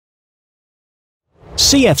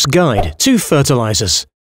CF's Guide to Fertilizers.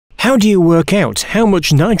 How do you work out how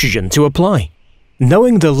much nitrogen to apply?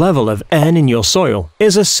 Knowing the level of N in your soil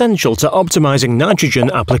is essential to optimizing nitrogen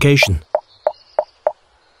application.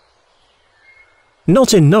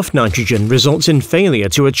 Not enough nitrogen results in failure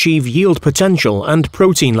to achieve yield potential and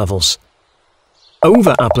protein levels.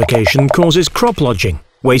 Over-application causes crop lodging,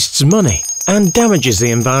 wastes money, and damages the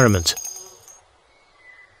environment.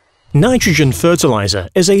 Nitrogen fertilizer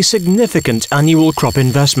is a significant annual crop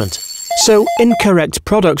investment, so incorrect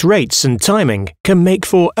product rates and timing can make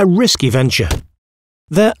for a risky venture.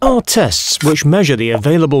 There are tests which measure the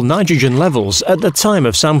available nitrogen levels at the time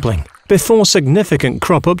of sampling, before significant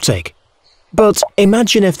crop uptake. But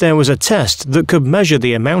imagine if there was a test that could measure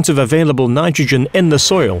the amount of available nitrogen in the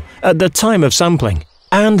soil at the time of sampling,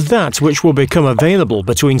 and that which will become available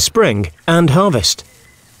between spring and harvest.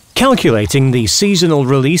 Calculating the seasonal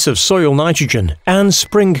release of soil nitrogen and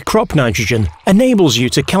spring crop nitrogen enables you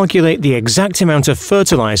to calculate the exact amount of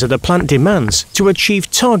fertilizer the plant demands to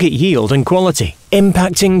achieve target yield and quality,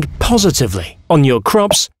 impacting positively on your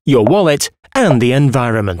crops, your wallet, and the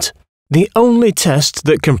environment. The only test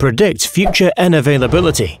that can predict future N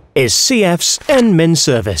availability is CF's N-Min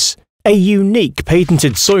service, a unique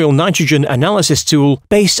patented soil nitrogen analysis tool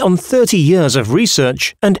based on 30 years of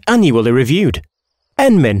research and annually reviewed.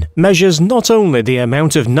 N-Min measures not only the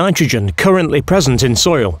amount of nitrogen currently present in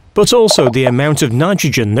soil, but also the amount of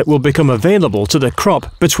nitrogen that will become available to the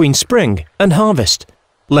crop between spring and harvest,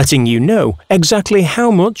 letting you know exactly how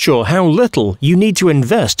much or how little you need to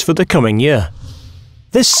invest for the coming year.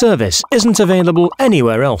 This service isn't available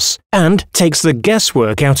anywhere else and takes the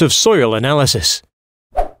guesswork out of soil analysis.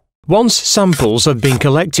 Once samples have been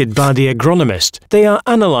collected by the agronomist, they are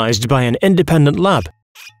analyzed by an independent lab,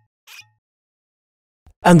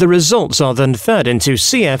 and the results are then fed into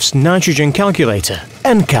CF's nitrogen calculator,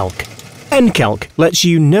 NCalc. NCalc lets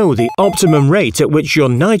you know the optimum rate at which your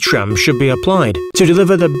nitram should be applied to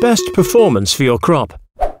deliver the best performance for your crop.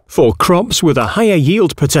 For crops with a higher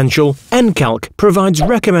yield potential, NCalc provides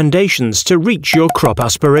recommendations to reach your crop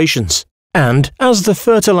aspirations. And as the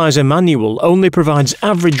fertilizer manual only provides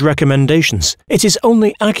average recommendations, it is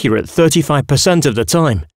only accurate 35% of the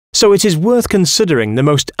time. So it is worth considering the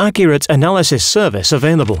most accurate analysis service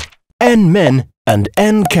available. N-Min and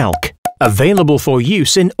NCalc, available for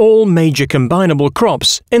use in all major combinable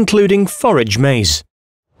crops, including forage maize.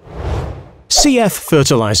 CF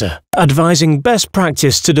Fertilizer, advising best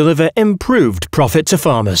practice to deliver improved profit to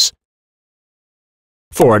farmers.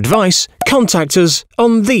 For advice, contact us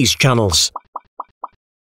on these channels.